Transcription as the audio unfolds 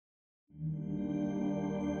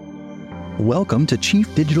Welcome to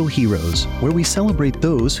Chief Digital Heroes, where we celebrate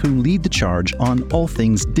those who lead the charge on all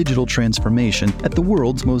things digital transformation at the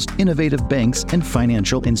world's most innovative banks and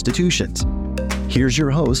financial institutions. Here's your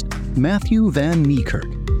host, Matthew Van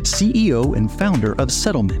Niekerk, CEO and founder of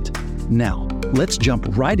Settlement. Now, let's jump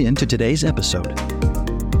right into today's episode.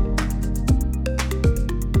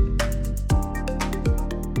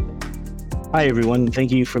 Hi, everyone.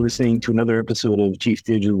 Thank you for listening to another episode of Chief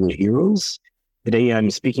Digital Heroes. Today, I'm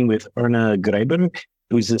speaking with Arne Graeber,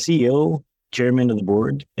 who's the CEO, chairman of the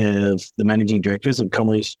board of the managing directors of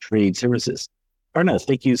Commerz Trade Services. Arne,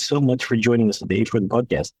 thank you so much for joining us today for the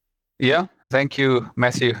podcast. Yeah, thank you,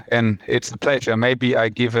 Matthew. And it's a pleasure. Maybe I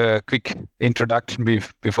give a quick introduction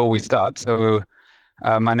before we start. So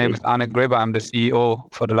my name is Arne Graeber. I'm the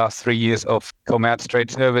CEO for the last 3 years of Commerz Trade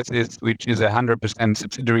Services, which is a 100%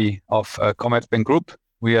 subsidiary of Commerzbank Group.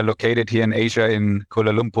 We are located here in Asia in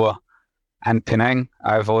Kuala Lumpur and Penang.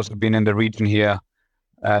 I've also been in the region here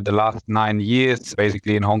the last 9 years,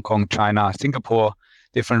 basically in Hong Kong, China, Singapore,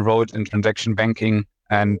 different roles in transaction banking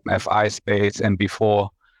and FI space, and before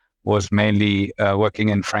was mainly working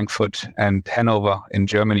in Frankfurt and Hanover in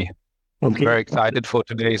Germany. Okay. Very excited for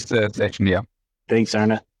today's session here. Thanks,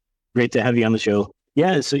 Arne. Great to have you on the show.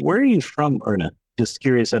 Yeah, so where are you from, Arne? Just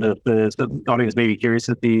curious, out of the audience may be curious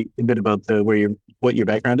a bit about what your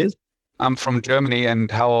background is. I'm from Germany,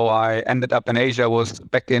 and how I ended up in Asia was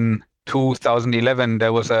back in 2011.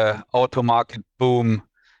 There was a auto market boom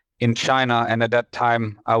in China, and at that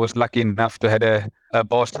time I was lucky enough to have a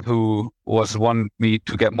boss who wanted me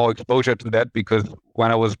to get more exposure to that, because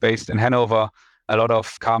when I was based in Hanover, a lot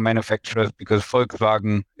of car manufacturers, because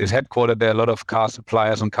Volkswagen is headquartered there, a lot of car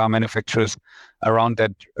suppliers and car manufacturers around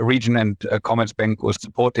that region, and Commerzbank was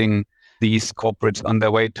supporting these corporates on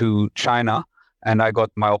their way to China. And I got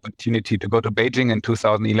my opportunity to go to Beijing in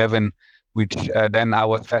 2011, which then I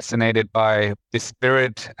was fascinated by the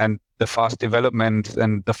spirit and the fast development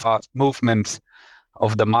and the fast movements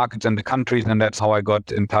of the markets and the countries. And that's how I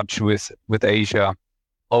got in touch with Asia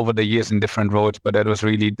over the years in different roles. But that was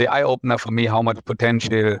really the eye-opener for me, how much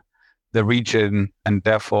potential the region, and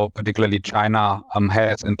therefore particularly China,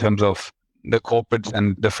 has in terms of the corporates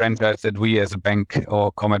and the franchise that we as a bank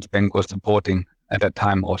or Commerzbank was supporting at that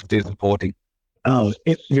time, or still supporting. Oh,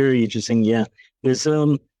 it's very interesting. Yeah.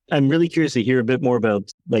 I'm really curious to hear a bit more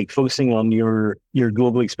about focusing on your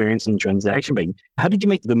global experience in transaction banking. How did you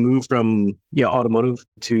make the move from automotive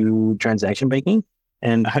to transaction banking?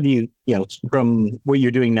 And how do you, from what you're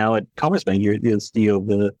doing now at Commerzbank, you're the CEO of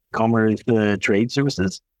the Commerz Trade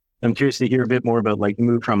Services. I'm curious to hear a bit more about the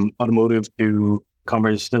move from automotive to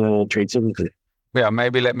Commerz Trade Services. Yeah,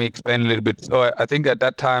 maybe let me explain a little bit. So I think at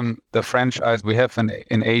that time, the franchise we have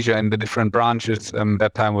in Asia in the different branches,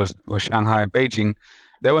 that time was Shanghai and Beijing.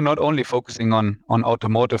 They were not only focusing on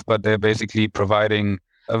automotive, but they're basically providing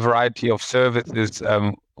a variety of services.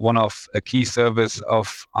 One of a key service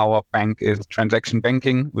of our bank is transaction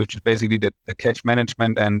banking, which is basically the cash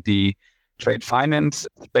management and the trade finance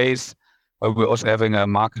space. But we're also having a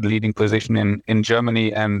market leading position in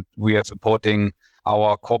Germany, and we are supporting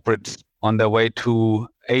our corporates on their way to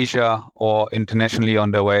Asia or internationally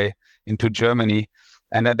on their way into Germany.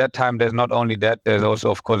 And at that time, there's not only that, there's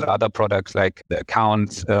also, of course, other products like the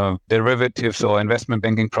accounts, derivatives or investment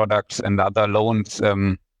banking products, and other loans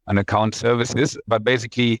and account services. But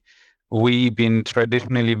basically, we've been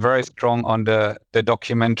traditionally very strong on the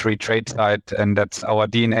documentary trade side, and that's our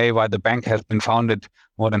DNA, why the bank has been founded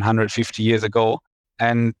more than 150 years ago.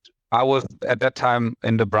 And I was at that time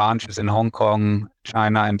in the branches in Hong Kong,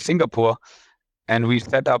 China, and Singapore, and we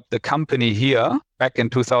set up the company here back in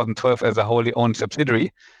 2012 as a wholly owned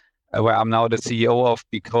subsidiary, where I'm now the CEO of,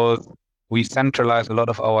 because we centralize a lot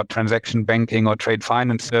of our transaction banking or trade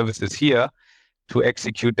finance services here to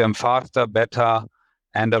execute them faster, better,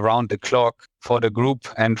 and around the clock for the group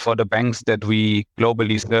and for the banks that we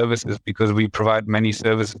globally services, because we provide many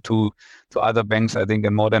services to other banks, I think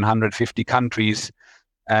in more than 150 countries.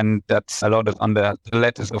 And that's a lot on the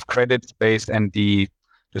letters of credit space and the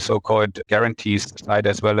so-called guarantees side,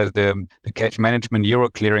 as well as the cash management euro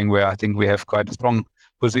clearing, where I think we have quite a strong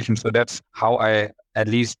position. So that's how I at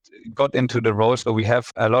least got into the role. So we have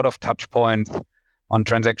a lot of touch points on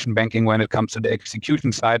transaction banking when it comes to the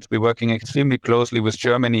execution side. We're working extremely closely with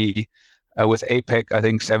Germany, with APEC. I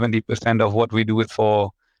think 70% of what we do is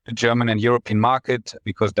for the German and European market,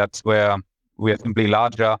 because that's where we are simply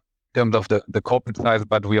larger in terms of the corporate size,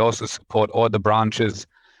 but we also support all the branches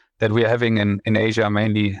that we are having in Asia,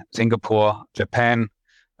 mainly Singapore, Japan,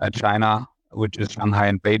 China, which is Shanghai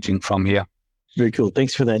and Beijing from here. Very cool.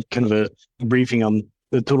 Thanks for that kind of a briefing on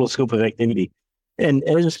the total scope of activity. And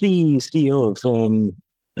as the CEO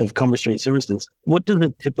of Commerz Trade Services. What does a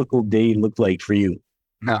typical day look like for you?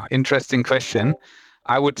 Now, interesting question.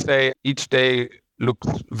 I would say each day looks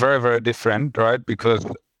very, very different, right? Because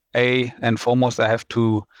and foremost, I have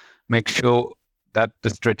to make sure that the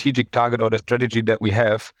strategic target or the strategy that we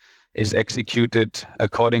have is executed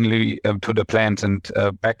accordingly to the plans. And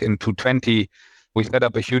back in 2020, we set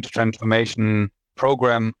up a huge transformation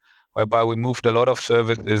program whereby we moved a lot of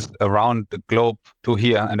services around the globe to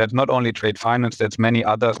here. And that's not only trade finance, that's many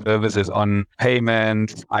other services on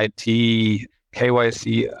payments, IT,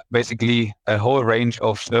 KYC, basically a whole range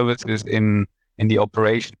of services in the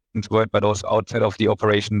operations world, but also outside of the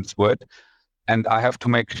operations world. And I have to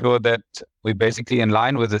make sure that we basically in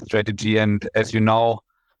line with the strategy. And as you know,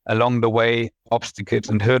 along the way, obstacles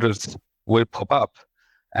and hurdles will pop up.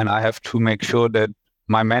 And I have to make sure that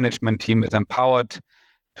my management team is empowered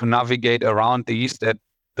to navigate around these, that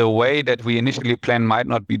the way that we initially planned might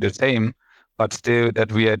not be the same, but still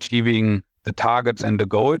that we are achieving the targets and the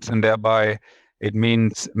goals. And thereby it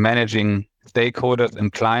means managing stakeholders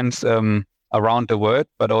and clients around the world,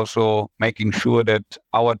 but also making sure that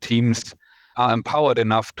our teams are empowered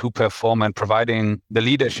enough to perform and providing the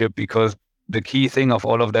leadership, because the key thing of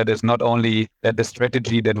all of that is not only that the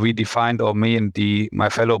strategy that we defined, or me and my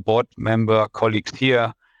fellow board member colleagues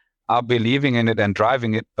here are believing in it and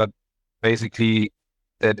driving it, but basically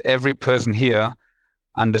that every person here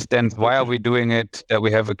understands why are we doing it, that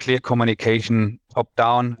we have a clear communication top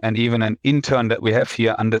down, and even an intern that we have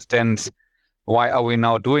here understands why are we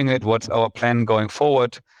now doing it, what's our plan going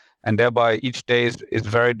forward. And thereby each day is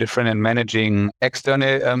very different in managing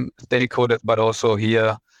external stakeholders, but also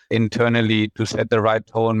here internally to set the right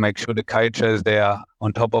tone, make sure the culture is there.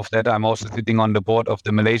 On top of that, I'm also sitting on the board of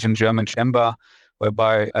the Malaysian German Chamber,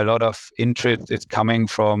 whereby a lot of interest is coming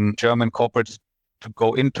from German corporates to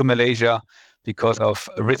go into Malaysia because of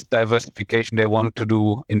risk diversification they want to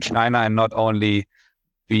do in China and not only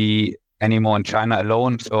be anymore in China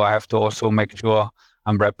alone. So I have to also make sure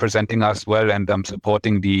I'm representing us well, and I'm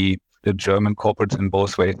supporting the German corporates in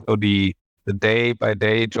both ways. So the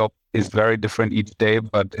day-by-day job is very different each day,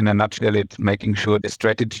 but in a nutshell, it's making sure the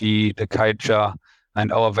strategy, the culture,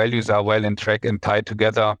 and our values are well in track and tied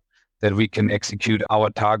together, that we can execute our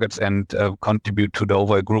targets and contribute to the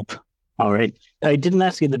overall group. All right. I didn't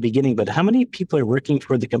ask you at the beginning, but how many people are working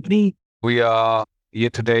for the company? We are year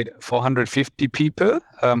to date 450 people,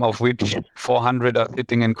 of which 400 are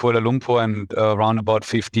sitting in Kuala Lumpur and around about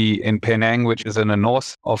 50 in Penang, which is in the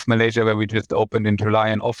north of Malaysia, where we just opened in July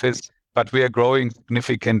an office. But we are growing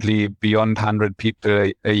significantly beyond 100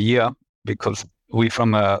 people a year, because we,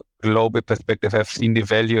 from a global perspective, have seen the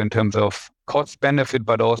value in terms of cost benefit,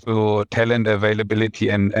 but also talent availability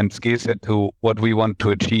and skill set to what we want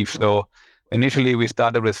to achieve. So initially we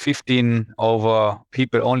started with 15 over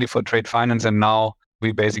people only for trade finance, and now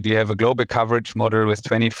we basically have a global coverage model with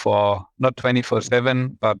not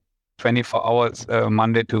 24/7, but 24 hours,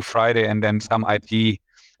 Monday to Friday, and then some IT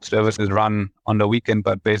services run on the weekend.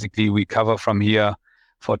 But basically we cover from here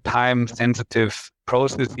for time-sensitive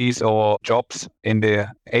processes or jobs in the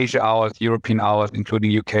Asia hours, European hours, including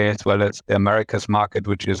UK, as well as the Americas market,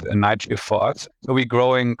 which is a night shift for us. So we're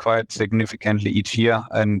growing quite significantly each year,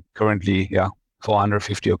 and currently,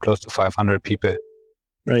 450 or close to 500 people.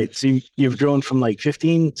 Right. So you've grown from like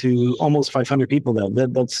 15 to almost 500 people now.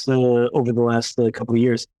 That's over the last couple of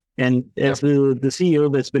years. And as the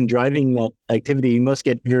CEO that's been driving that activity, you must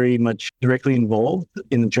get very much directly involved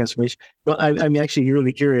in the transformation. Well, I'm actually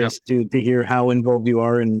really curious to hear how involved you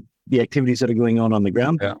are in the activities that are going on the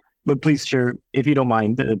ground. Yeah. But please share, if you don't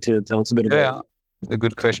mind, to tell us a bit about it. Yeah, a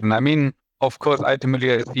good question. I mean, of course,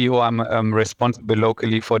 ultimately as CEO, I'm responsible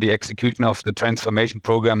locally for the execution of the transformation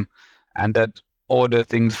program, and that all the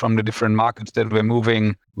things from the different markets that we're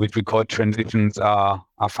moving, which we call transitions, are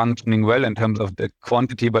functioning well in terms of the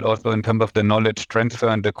quantity, but also in terms of the knowledge transfer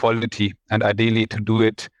and the quality, and ideally to do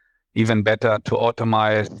it even better, to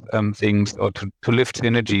automate things or to lift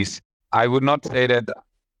synergies. I would not say that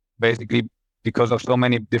basically because of so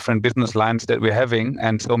many different business lines that we're having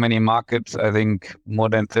and so many markets, I think more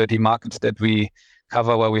than 30 markets that we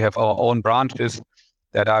cover where we have our own branches,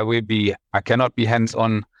 that I cannot be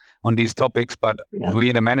hands-on on these topics, but we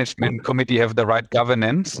in the management committee have the right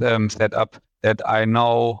governance set up, that I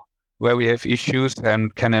know where we have issues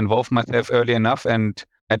and can involve myself early enough. And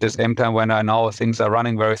at the same time, when I know things are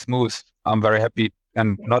running very smooth, I'm very happy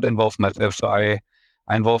and not involve myself. So I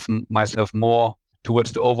involve myself more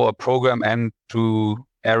towards the overall program and to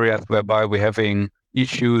areas whereby we're having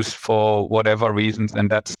issues for whatever reasons.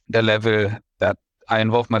 And that's the level that I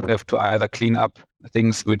involve myself to either clean up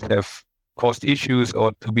things which have caused issues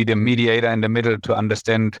or to be the mediator in the middle to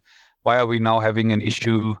understand why are we now having an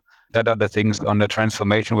issue? That are the things on the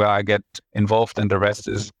transformation where I get involved, and the rest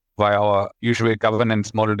is by our usual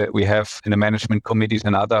governance model that we have in the management committees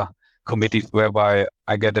and other committees, whereby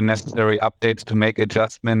I get the necessary updates to make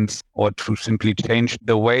adjustments or to simply change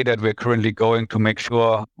the way that we're currently going to make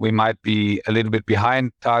sure we might be a little bit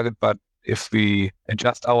behind target, but if we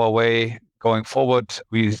adjust our way going forward,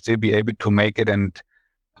 we still be able to make it. And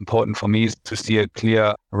important for me is to see a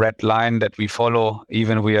clear red line that we follow,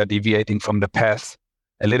 even we are deviating from the path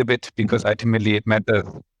a little bit, because ultimately it matters.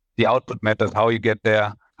 The output matters, how you get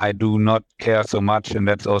there. I do not care so much, and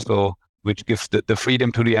that's also which gives the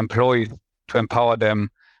freedom to the employees to empower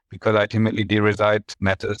them, because ultimately the result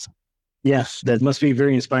matters. Yes, that must be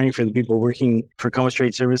very inspiring for the people working for Commerz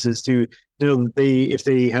Trade Services to if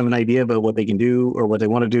they have an idea about what they can do or what they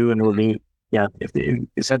want to do in order to, if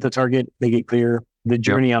they set the target, make it clear. The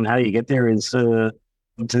journey on how you get there is to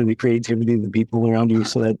the creativity of the people around you.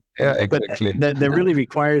 So that exactly. That really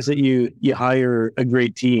requires that you hire a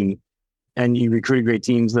great team and you recruit great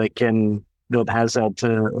teams that has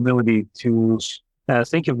that ability to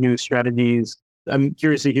think of new strategies. I'm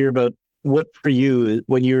curious to hear about what for you,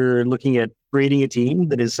 when you're looking at creating a team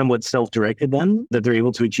that is somewhat self-directed, then that they're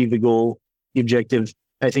able to achieve the goal, the objective.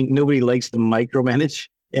 I think nobody likes to micromanage.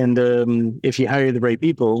 And if you hire the right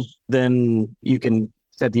people, then you can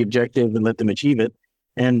set the objective and let them achieve it.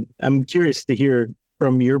 And I'm curious to hear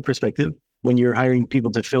from your perspective, when you're hiring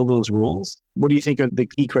people to fill those roles, what do you think are the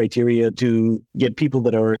key criteria to get people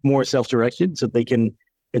that are more self-directed so they can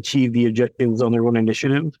achieve the objectives on their own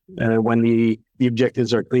initiative when the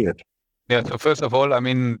objectives are clear? Yeah, so first of all, I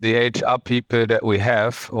mean, the HR people that we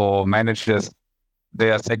have or managers, they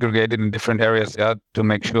are segregated in different areas to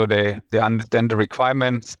make sure they understand the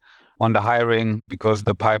requirements on the hiring, because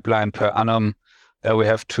the pipeline per annum that we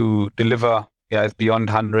have to deliver is beyond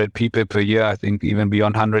 100 people per year, I think even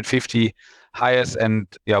beyond 150 hires. And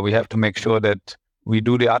we have to make sure that we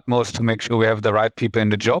do the utmost to make sure we have the right people in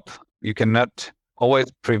the job. You cannot always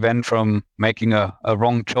prevent from making a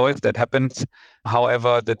wrong choice. That happens.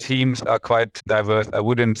 However, the teams are quite diverse. I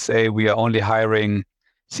wouldn't say we are only hiring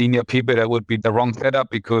senior people. That would be the wrong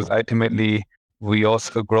setup, because ultimately we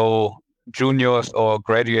also grow juniors or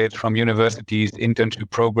graduates from universities, internship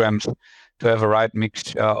programs, to have a right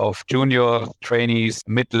mixture of juniors, trainees,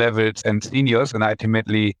 mid-levels, and seniors. And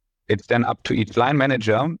ultimately, it's then up to each line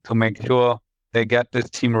manager to make sure they get this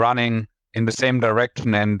team running in the same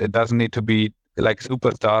direction. And it doesn't need to be like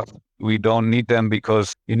superstars. We don't need them,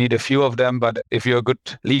 because you need a few of them. But if you're a good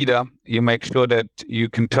leader, you make sure that you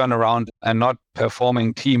can turn around a not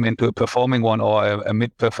performing team into a performing one, or a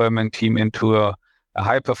mid-performing team into a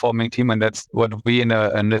high-performing team. And that's what we in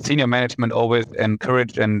the senior management always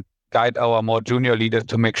encourage and guide our more junior leaders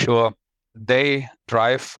to make sure they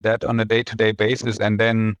drive that on a day-to-day basis. And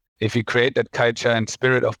then if you create that culture and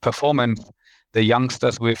spirit of performance, the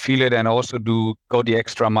youngsters will feel it and also go the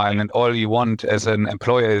extra mile. And all you want as an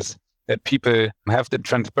employer is that people have the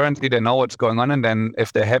transparency, they know what's going on. And then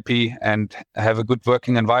if they're happy and have a good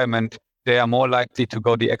working environment, they are more likely to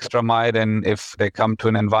go the extra mile than if they come to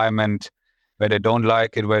an environment where they don't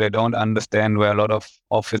like it, where they don't understand, where a lot of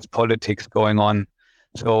office politics going on.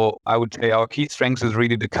 So I would say our key strength is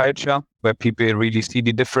really the culture, where people really see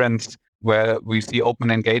the difference, where we see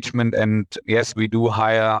open engagement. And yes, we do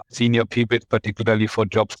hire senior people, particularly for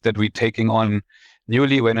jobs that we're taking on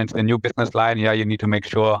newly. When it's a new business line, you need to make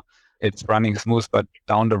sure it's running smooth. But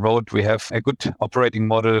down the road, we have a good operating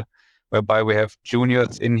model whereby we have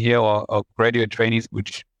juniors in here or graduate trainees,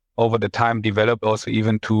 which over the time develop also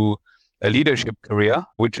even to a leadership career,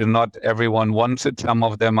 which is not everyone wants it. Some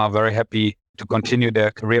of them are very happy to continue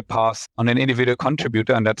their career path on an individual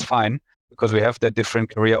contributor, and that's fine, because we have the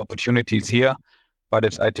different career opportunities here. But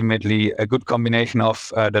it's ultimately a good combination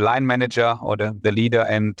of the line manager or the leader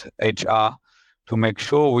and HR to make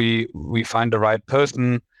sure we find the right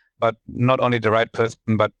person, but not only the right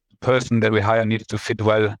person, but the person that we hire needs to fit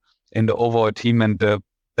well in the overall team. And the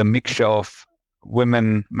mixture of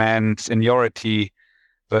women, men, seniority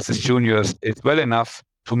versus juniors is well enough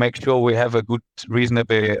to make sure we have a good,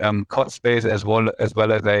 reasonable cost base, as well as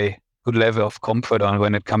a good level of comfort on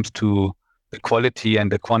when it comes to the quality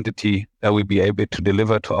and the quantity that we be able to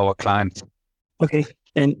deliver to our clients. Okay.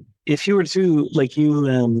 And if you were to, like you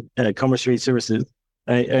at Commerz Trade Services,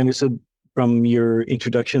 I understood from your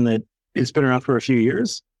introduction that it's been around for a few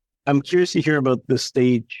years. I'm curious to hear about the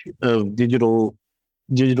stage of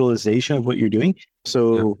digitalization of what you're doing.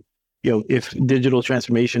 So, if digital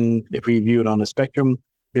transformation, if we view it on a spectrum,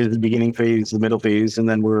 there's the beginning phase, the middle phase, and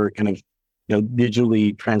then we're kind of,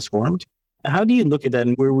 digitally transformed. How do you look at that,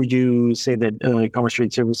 and where would you say that Commerz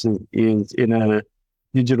Trade Services is in a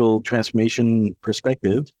digital transformation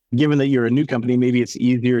perspective? Given that you're a new company, maybe it's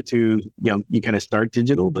easier to, you kind of start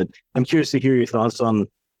digital, but I'm curious to hear your thoughts on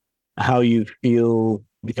how you feel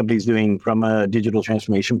the company's doing from a digital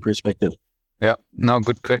transformation perspective. Yeah, no,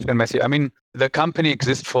 good question, Messi. I mean, the company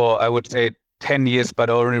exists for, I would say, 10 years, but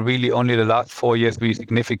only the last 4 years we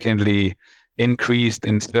significantly increased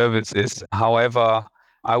in services. However,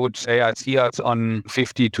 I would say I see us on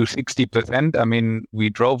 50 to 60%. I mean,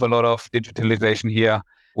 we drove a lot of digitalization here,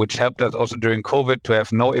 which helped us also during COVID to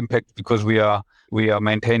have no impact because we are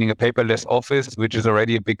maintaining a paperless office, which is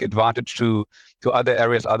already a big advantage to other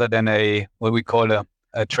areas other than what we call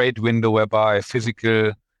a trade window whereby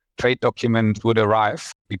physical trade documents would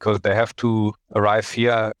arrive because they have to arrive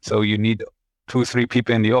here. So you need 2-3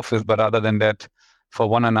 people in the office. But other than that, for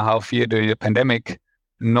 1.5 years during the pandemic,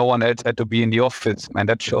 no one else had to be in the office. And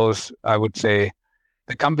that shows, I would say,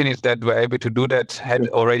 the companies that were able to do that had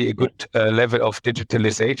already a good level of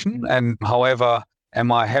digitalization. And however,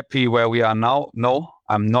 am I happy where we are now? No,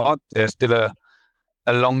 I'm not. There's still a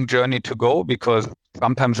long journey to go because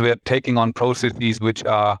sometimes we are taking on processes which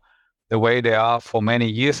are the way they are for many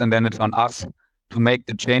years, and then it's on us to make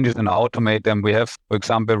the changes and automate them. We have, for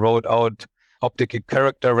example, rolled out optical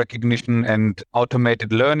character recognition and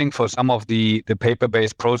automated learning for some of the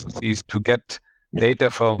paper-based processes to get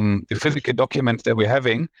data from the physical documents that we're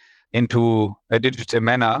having into a digital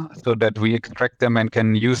manner so that we extract them and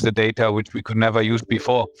can use the data which we could never use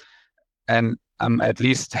before. And I'm at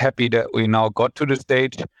least happy that we now got to the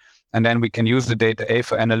stage, and then we can use the data A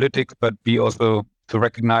for analytics, but B also to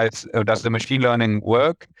recognize does the machine learning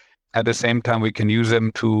work. At the same time, we can use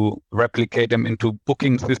them to replicate them into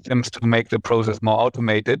booking systems to make the process more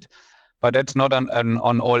automated. But that's not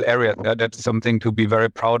on all areas. Yeah? That's something to be very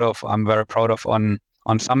proud of. I'm very proud of on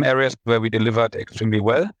some areas where we delivered extremely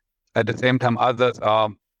well. At the same time, others are,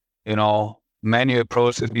 manual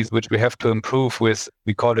processes which we have to improve with,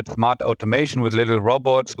 we call it smart automation with little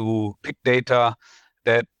robots who pick data.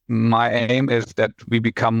 That my aim is that we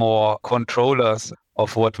become more controllers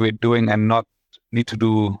of what we're doing and not need to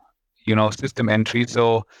do, system entry.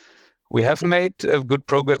 So we have made good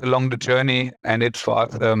progress along the journey, and it's for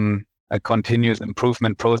us a continuous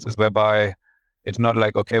improvement process whereby it's not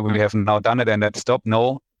like, okay, we have now done it and that's stopped.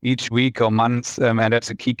 No, each week or month, and that's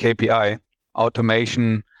a key KPI,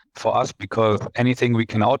 automation for us, because anything we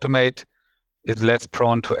can automate is less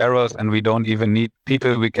prone to errors, and we don't even need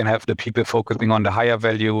people. We can have the people focusing on the higher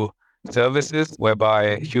value services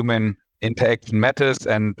whereby human interaction matters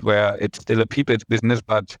and where it's still a people's business,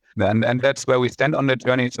 and that's where we stand on the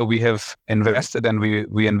journey. So we have invested and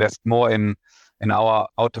we invest more in our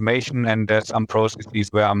automation, and there's some processes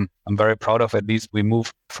where I'm very proud of. At least we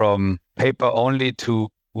moved from paper only to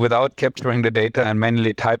without capturing the data and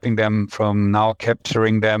manually typing them, from now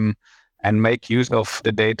capturing them and make use of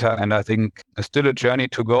the data. And I think there's still a journey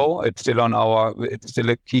to go. It's still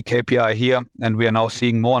a key KPI here. And we are now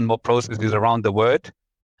seeing more and more processes around the world.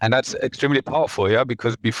 And that's extremely powerful, yeah,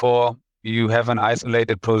 because before you have an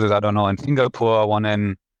isolated process, I don't know, in Singapore, one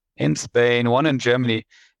in Spain, one in Germany.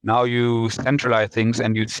 Now you centralize things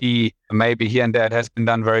and you see maybe here and there it has been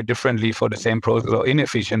done very differently for the same process or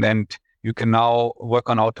inefficient. And you can now work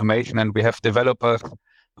on automation. And we have developers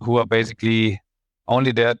who are basically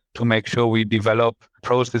only there to make sure we develop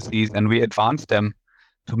processes and we advance them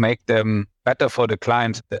to make them better for the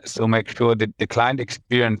clients. So make sure that the client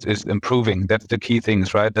experience is improving. That's the key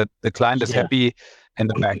things, right? That the client is happy in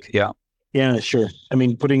the back. Yeah. Yeah, sure. I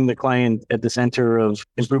mean, putting the client at the center of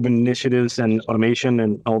improvement initiatives and automation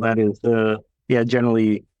and all that is,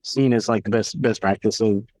 generally seen as like the best practice.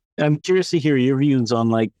 So I'm curious to hear your views on,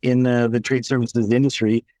 like, in the trade services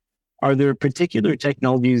industry, are there particular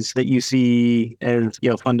technologies that you see as,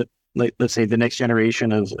 like, let's say the next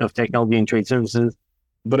generation of technology and trade services?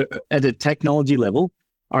 But at a technology level,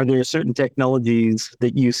 are there certain technologies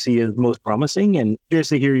that you see as most promising? And curious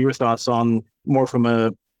to hear your thoughts on, more from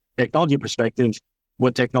a technology perspective,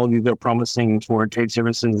 what technologies are promising for trade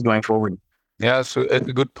services going forward? Yeah, so it's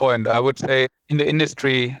a good point. I would say in the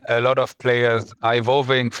industry, a lot of players are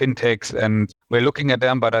evolving, fintechs, and we're looking at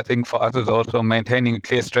them. But I think for us, it's also maintaining a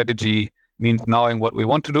clear strategy, means knowing what we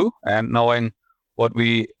want to do and knowing what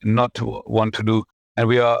we not want to do. And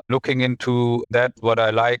we are looking into that. What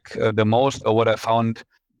I like the most, or what I found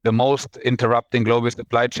the most interrupting global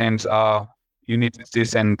supply chains, are you need to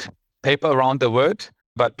send paper around the world,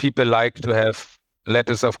 but people like to have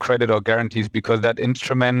letters of credit or guarantees because that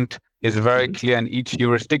instrument is very clear in each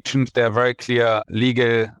jurisdiction. There are very clear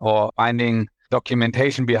legal or binding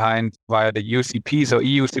documentation behind via the UCPs or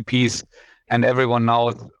EUCPs, and everyone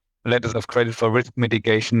knows letters of credit for risk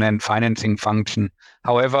mitigation and financing function.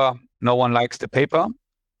 However, no one likes the paper.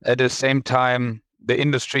 at the same time, the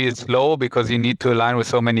industry is slow because you need to align with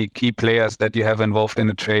so many key players that you have involved in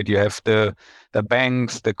the trade. You have the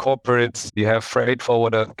banks, the corporates, you have freight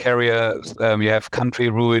forwarder carriers, you have country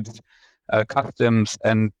routes, customs.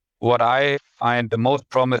 And what I find the most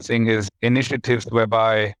promising is initiatives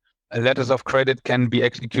whereby letters of credit can be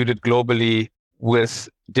executed globally with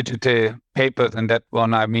digital papers. And that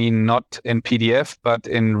one, I mean, not in PDF, but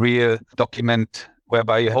in real document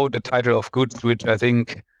whereby you hold the title of goods, which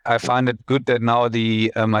I find it good that now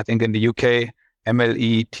I think in the UK,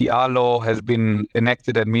 MLETR law has been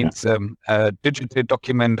enacted. That means a digital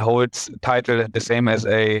document holds title the same as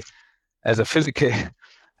a physical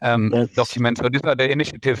document. So these are the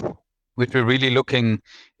initiatives which we're really looking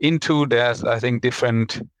into. There's, I think,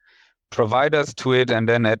 different providers to it. And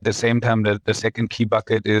then at the same time, the second key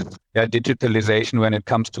bucket is digitalization when it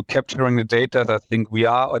comes to capturing the data. I think we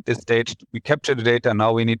are at this stage, we capture the data.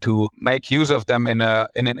 Now we need to make use of them in an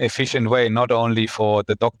efficient way, not only for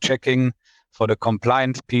the doc checking, for the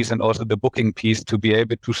compliance piece and also the booking piece to be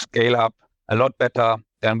able to scale up a lot better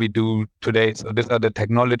than we do today. So these are the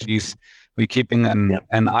technologies we're keeping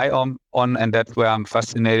an eye on. And that's where I'm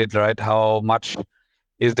fascinated, right? How much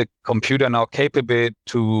is the computer now capable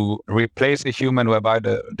to replace a human, whereby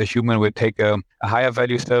the human will take a higher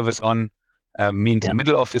value service on,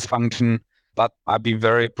 middle office function. But I'll be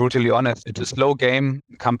very brutally honest, it's a slow game.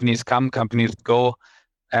 Companies come, companies go.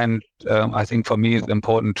 And I think for me, it's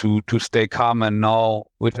important to stay calm and know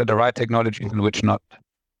which are the right technologies and which not.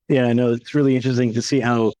 Yeah, I know. It's really interesting to see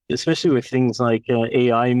how, especially with things like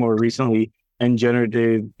AI more recently and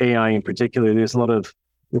generative AI in particular, there's a lot of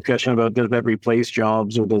discussion about does that replace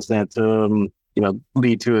jobs or does that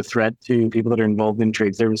lead to a threat to people that are involved in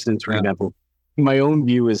trade services, for example. My own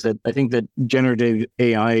view is that I think that generative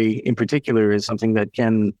AI in particular is something that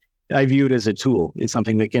I view it as a tool. It's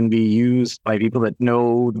something that can be used by people that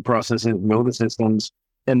know the processes, know the systems,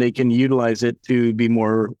 and they can utilize it to be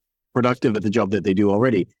more productive at the job that they do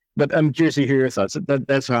already. But I'm curious to hear your thoughts.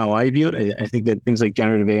 That's how I view it. I think that things like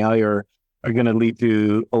generative AI are going to lead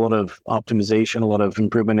to a lot of optimization, a lot of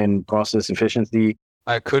improvement in process efficiency.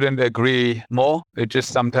 I couldn't agree more. It just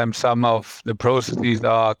sometimes some of the processes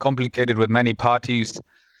are complicated with many parties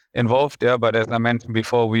involved there. But as I mentioned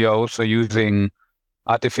before, we are also using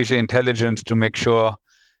artificial intelligence to make sure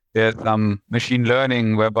there's some machine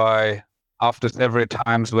learning whereby after several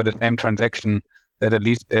times with the same transaction, that at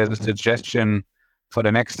least there's a suggestion for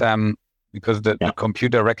the next time, because the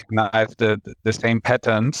computer recognizes the same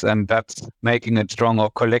patterns, and that's making it strong, or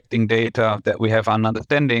collecting data that we have an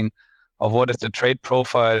understanding of what is the trade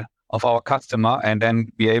profile of our customer, and then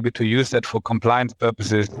be able to use that for compliance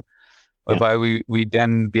purposes, whereby we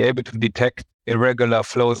then be able to detect irregular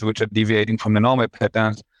flows which are deviating from the normal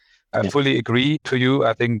patterns. I fully agree to you.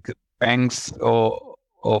 I think banks or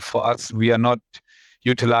for us, we are not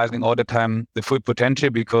utilizing all the time the full potential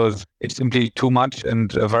because it's simply too much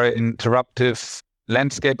and a very interruptive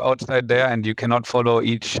landscape outside there, and you cannot follow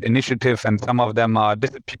each initiative, and some of them are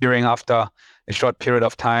disappearing after a short period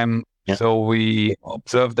of time. So we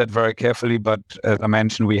observe that very carefully, but as I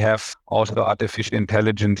mentioned, we have also artificial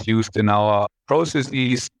intelligence used in our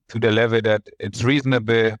processes to the level that it's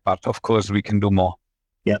reasonable, but of course we can do more.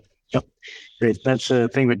 Yep. Great. That's the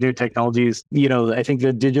thing with new technologies. I think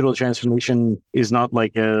the digital transformation is not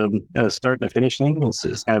like a start and a finish thing. It's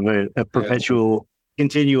just have a perpetual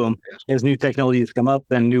continuum. As new technologies come up,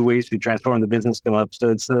 then new ways to transform the business come up. So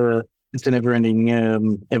it's a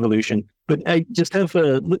never-ending evolution. But I just have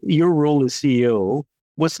your role as CEO.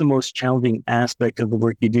 What's the most challenging aspect of the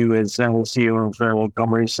work you do as CEO of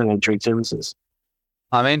Commerz and Trade Services?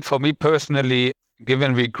 I mean, for me personally,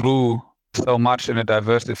 given we grew so much in a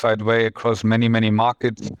diversified way across many, many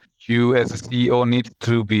markets, you as a CEO need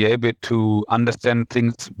to be able to understand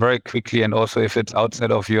things very quickly, and also if it's outside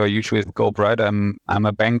of your usual scope, right? I'm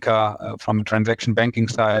a banker from a transaction banking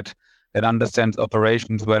side that understands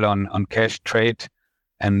operations well on cash trade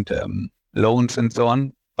and loans and so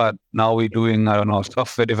on. But now we're doing,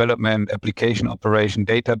 software development, application operation,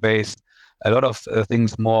 database, a lot of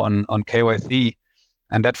things more on KYC.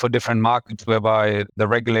 And that for different markets whereby the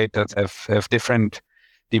regulators have different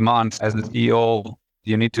demands. As a CEO,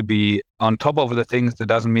 you need to be on top of the things. That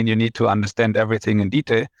doesn't mean you need to understand everything in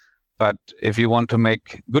detail. But if you want to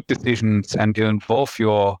make good decisions and you involve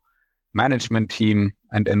your management team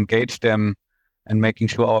and engage them and making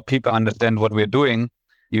sure our people understand what we're doing,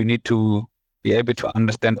 you need to be able to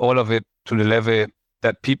understand all of it to the level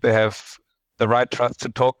that people have the right trust to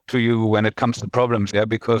talk to you when it comes to problems.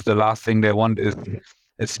 Because the last thing they want is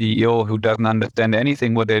a CEO who doesn't understand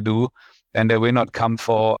anything what they do, and they will not come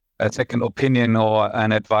for a second opinion or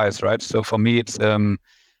an advice, right? So for me, it's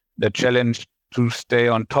the challenge to stay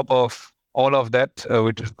on top of all of that,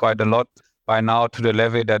 which is quite a lot by now, to the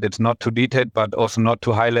level that it's not too detailed, but also not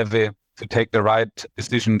too high level, to take the right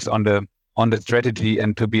decisions on the strategy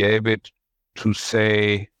and to be able to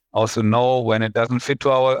say also no when it doesn't fit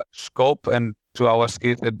to our scope and to our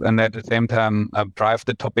skills, and at the same time drive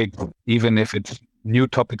the topic, even if it's new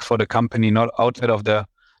topics for the company, not outside of the,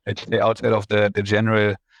 let's say, outside of the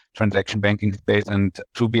general transaction banking space, and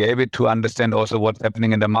to be able to understand also what's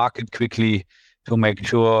happening in the market quickly, to make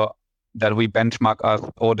sure that we benchmark us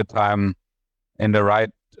all the time in the right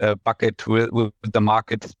bucket with the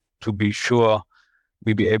market, to be sure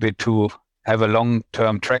we be able to have a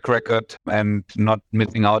long-term track record and not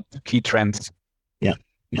missing out key trends.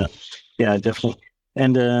 Yeah, definitely.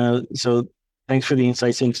 And so thanks for the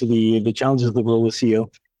insights into the challenges of the role of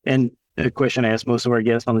CEO. And a question I ask most of our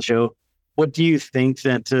guests on the show: what do you think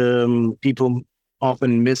that people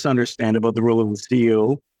often misunderstand about the role of the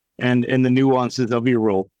CEO and the nuances of your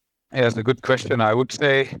role? Yeah, it's a good question, I would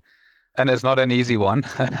say, and it's not an easy one.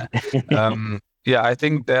 I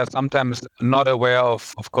think they're sometimes not aware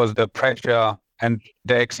of course, the pressure and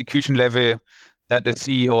the execution level that the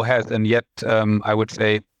CEO has, and yet I would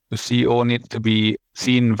say the CEO needs to be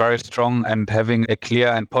seen very strong and having a clear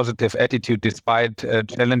and positive attitude despite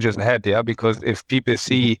challenges ahead. Yeah, because if people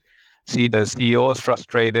see the CEO is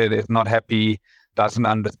frustrated, is not happy, doesn't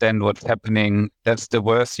understand what's happening, that's the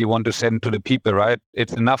worst you want to send to the people, right?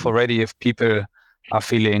 It's enough already if people are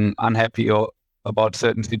feeling unhappy or about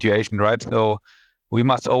certain situation, right? So we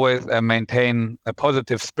must always maintain a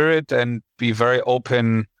positive spirit and be very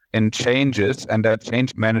open in changes, and that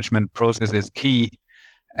change management process is key.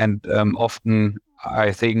 And often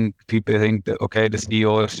I think people think that, okay, the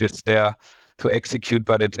CEO is just there to execute,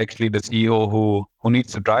 but it's actually the CEO who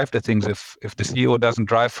needs to drive the things. If the CEO doesn't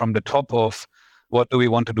drive from the top of what do we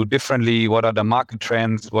want to do differently, what are the market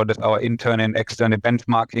trends, what is our internal and external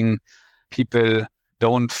benchmarking, people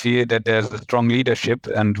don't feel that there's a strong leadership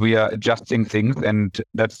and we are adjusting things. And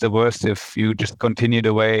that's the worst if you just continue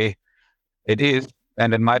the way it is.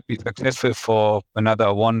 And it might be successful for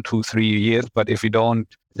another 1, 2, 3 years. But if you don't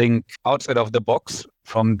think outside of the box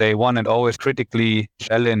from day one and always critically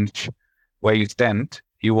challenge where you stand,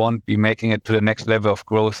 you won't be making it to the next level of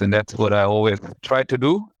growth. And that's what I always try to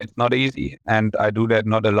do. It's not easy. And I do that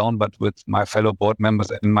not alone, but with my fellow board members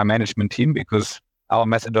and my management team, because our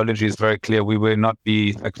methodology is very clear. We will not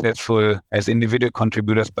be successful as individual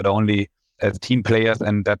contributors, but only as team players.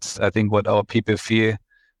 And that's, I think, what our people feel,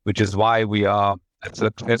 which is why we are a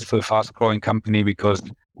successful, fast-growing company, because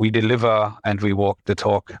we deliver and we walk the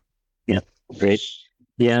talk. Yeah, great.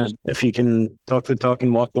 Yeah, if you can talk the talk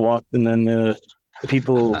and walk the walk, and then the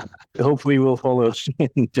people hopefully will follow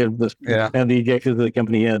in terms of the objectives of the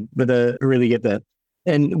company. Yeah, but I really get that.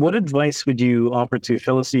 And what advice would you offer to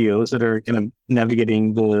fellow CEOs that are kind of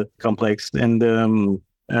navigating the complex and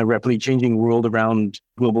rapidly changing world around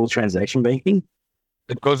global transaction banking?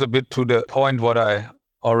 It goes a bit to the point what I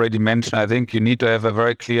already mentioned. I think you need to have a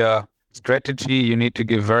very clear strategy. You need to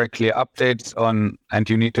give very clear updates on, and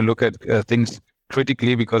you need to look at things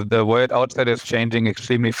critically, because the world outside is changing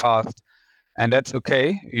extremely fast. And that's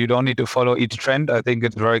okay. You don't need to follow each trend. I think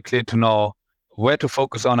it's very clear to know where to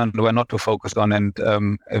focus on and where not to focus on. And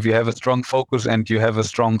if you have a strong focus and you have a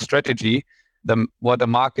strong strategy, what the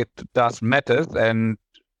market does matters. And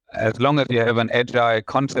as long as you have an agile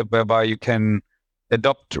concept whereby you can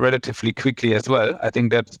adopt relatively quickly as well, I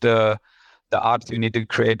think that's the art. You need to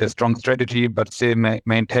create a strong strategy, but still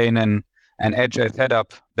maintain an agile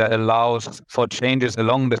setup that allows for changes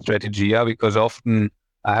along the strategy. Yeah, because often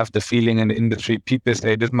I have the feeling in the industry, people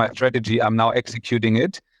say, this is my strategy, I'm now executing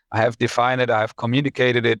it. I have defined it, I have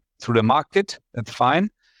communicated it through the market, that's fine.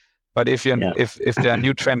 But if there are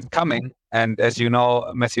new trends coming, and as you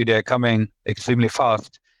know, Matthew, they're coming extremely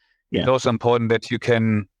fast, it's also important that you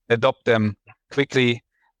can adopt them quickly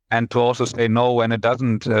and to also say no when it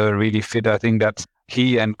doesn't really fit. I think that's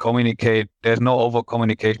key, and communicate. There's no over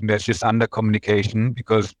communication, there's just under communication,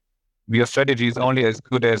 because your strategy is only as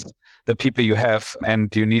good as the people you have,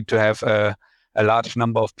 and you need to have a large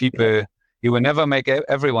number of people. You will never make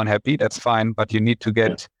everyone happy, that's fine, but you need to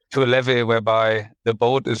get to a level whereby the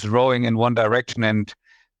boat is rowing in one direction, and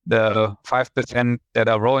the 5% that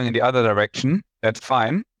are rowing in the other direction, that's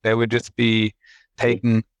fine. They will just be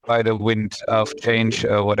taken by the wind of change,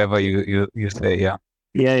 whatever you say.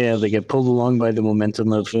 Yeah, they get pulled along by the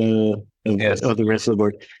momentum of the rest of the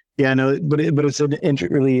board. Yeah, no, but it's an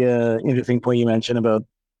really interesting point you mentioned about,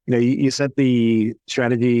 you set the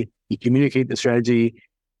strategy, you communicate the strategy,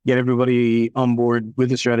 get everybody on board with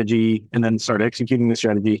the strategy, and then start executing the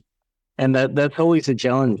strategy. And that's always a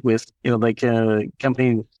challenge with,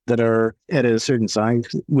 companies that are at a certain size,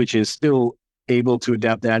 which is still able to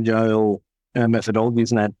adapt agile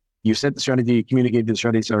methodologies, and that you set the strategy, you communicate the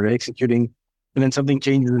strategy, start executing, and then something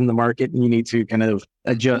changes in the market and you need to kind of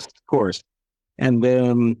adjust course. And I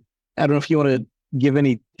don't know if you want to give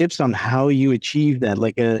any tips on how you achieve that.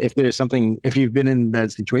 Like if you've been in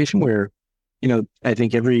that situation where, I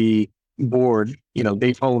think every board,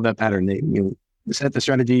 they follow that pattern. They set the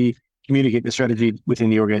strategy, communicate the strategy within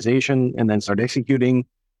the organization, and then start executing.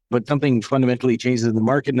 But something fundamentally changes in the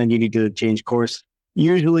market, and then you need to change course.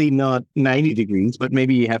 Usually not 90 degrees, but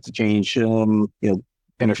maybe you have to change, 10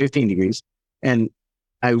 or 15 degrees. And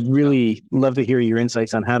I really love to hear your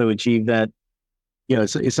insights on how to achieve that.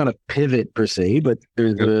 It's not a pivot per se, but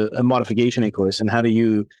there's a modification in course. And how do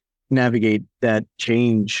you navigate that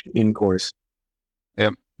change in course?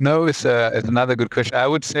 Yeah, no, it's another good question. I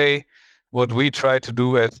would say what we try to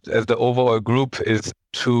do as the overall group is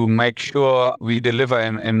to make sure we deliver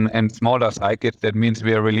in smaller cycles. That means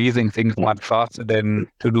we are releasing things much faster than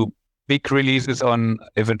to do big releases on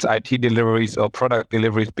if it's IT deliveries or product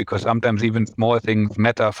deliveries, because sometimes even small things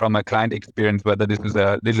matter from a client experience, whether this is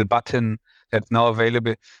a little button that's now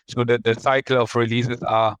available. So that the cycle of releases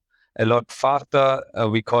are a lot faster.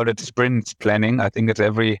 We call it sprints planning. I think it's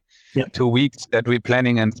every 2 weeks that we're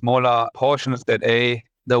planning in smaller portions that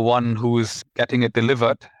the one who's getting it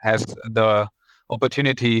delivered has the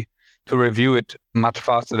opportunity to review it much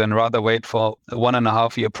faster than rather wait for a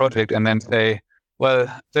 1.5 year project and then say, well,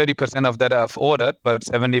 30% of that I've ordered, but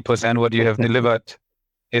 70% what you have delivered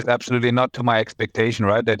is absolutely not to my expectation,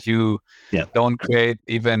 right? That you don't create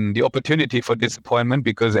even the opportunity for disappointment,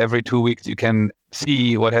 because every 2 weeks you can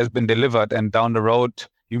see what has been delivered, and down the road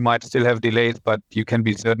you might still have delays, but you can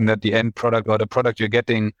be certain that the end product or the product you're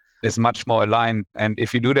getting is much more aligned. And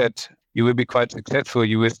if you do that, you will be quite successful.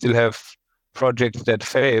 You will still have projects that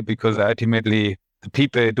fail because ultimately the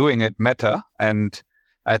people doing it matter. And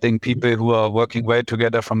I think people who are working well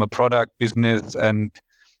together from a product, business, and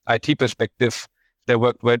IT perspective, they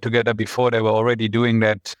worked well together before. They were already doing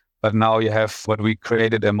that. But now you have what we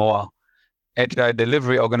created, a more agile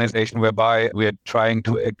delivery organization, whereby we are trying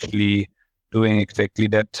to actually doing exactly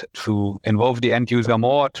that, to involve the end user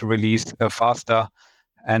more, to release faster.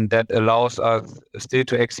 And that allows us still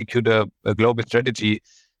to execute a global strategy,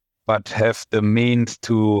 but have the means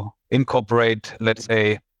to incorporate, let's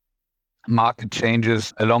say, market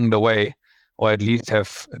changes along the way, or at least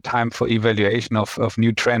have time for evaluation of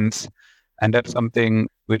new trends. And that's something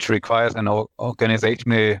which requires an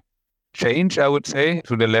organizational change, I would say,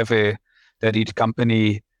 to the level that each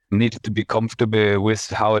company needs to be comfortable with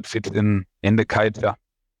how it fits in the culture.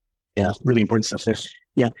 Yeah, really important stuff there.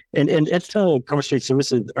 Yeah, and at Commerz Trade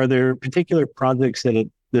Services, are there particular projects that at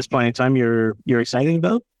this point in time you're excited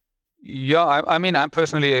about? Yeah, I mean, I'm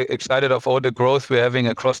personally excited of all the growth we're having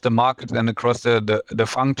across the market and across the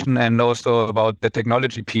function, and also about the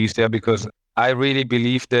technology piece there, because I really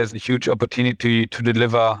believe there's a huge opportunity to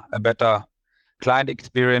deliver a better client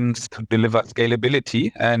experience, to deliver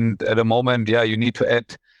scalability. And at the moment, you need to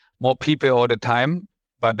add more people all the time,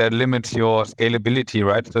 but that limits your scalability,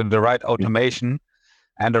 right? So the right automation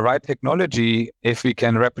and the right technology, if we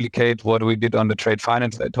can replicate what we did on the trade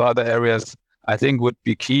finance to other areas, I think would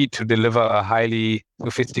be key to deliver a highly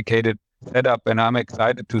sophisticated setup. And I'm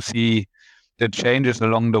excited to see the changes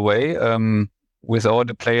along the way with all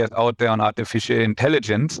the players out there on artificial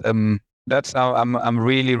intelligence. That's how I'm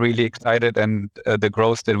really, really excited, and the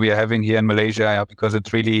growth that we are having here in Malaysia, because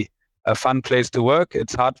it's really a fun place to work.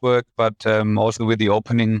 It's hard work, but also with the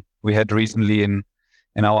opening we had recently in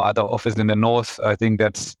our other office in the north, I think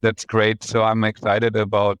that's great. So I'm excited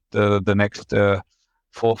about the next 4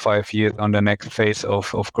 or 5 years on the next phase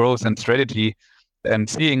of growth and strategy, and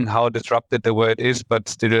seeing how disrupted the world is, but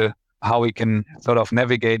still how we can sort of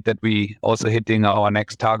navigate that, we also hitting our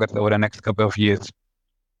next targets over the next couple of years.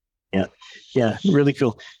 Yeah, really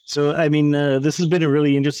cool. So, I mean, this has been a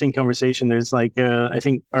really interesting conversation. There's I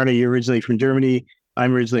think, Arne, you're originally from Germany.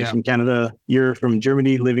 I'm originally from Canada. You're from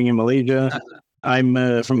Germany, living in Malaysia. I'm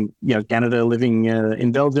from Canada, living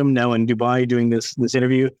in Belgium, now in Dubai, doing this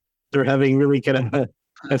interview. They're having really kind of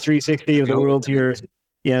a 360 of the world here.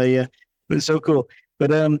 Yeah. It's so cool.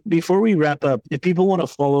 But before we wrap up, if people want to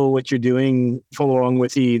follow what you're doing, follow along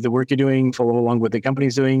with the work you're doing, follow along with the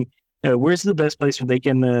company's doing, where's the best place where they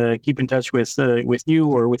can keep in touch with you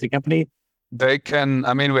or with the company? They can,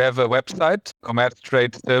 we have a website,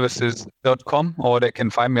 commerztradeservices.com, or they can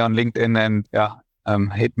find me on LinkedIn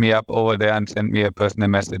and hit me up over there and send me a personal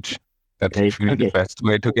message. That's usually the best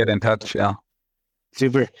way to get in touch. Yeah.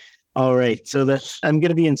 Super. All right. So I'm going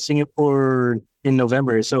to be in Singapore in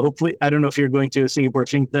November. So hopefully, I don't know if you're going to a Singapore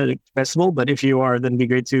FinTech Festival, but if you are, then it'd be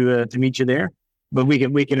great to meet you there. But we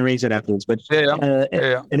can arrange it afterwards. But at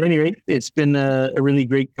any rate, it's been a really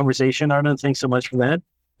great conversation, Arne. Thanks so much for that.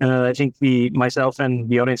 I think myself and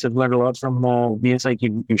the audience have learned a lot from the insight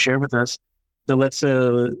you shared with us. So let's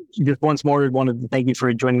just once more wanted to thank you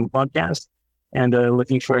for joining the podcast, and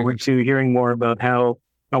looking forward to hearing more about how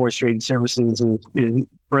Commerz Trading Services is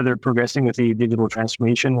further progressing with the digital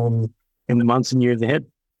transformation in the months and years ahead.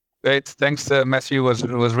 Great. Thanks, Matthew.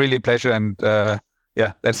 It was really a pleasure. And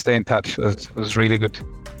let's stay in touch. It was really good.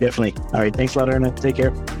 Definitely. All right. Thanks a lot, Arne. Take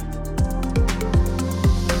care.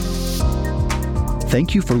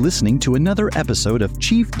 Thank you for listening to another episode of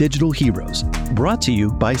Chief Digital Heroes, brought to you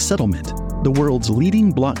by Settlement, the world's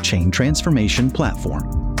leading blockchain transformation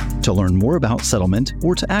platform. To learn more about Settlement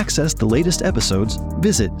or to access the latest episodes,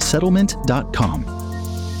 visit settlement.com.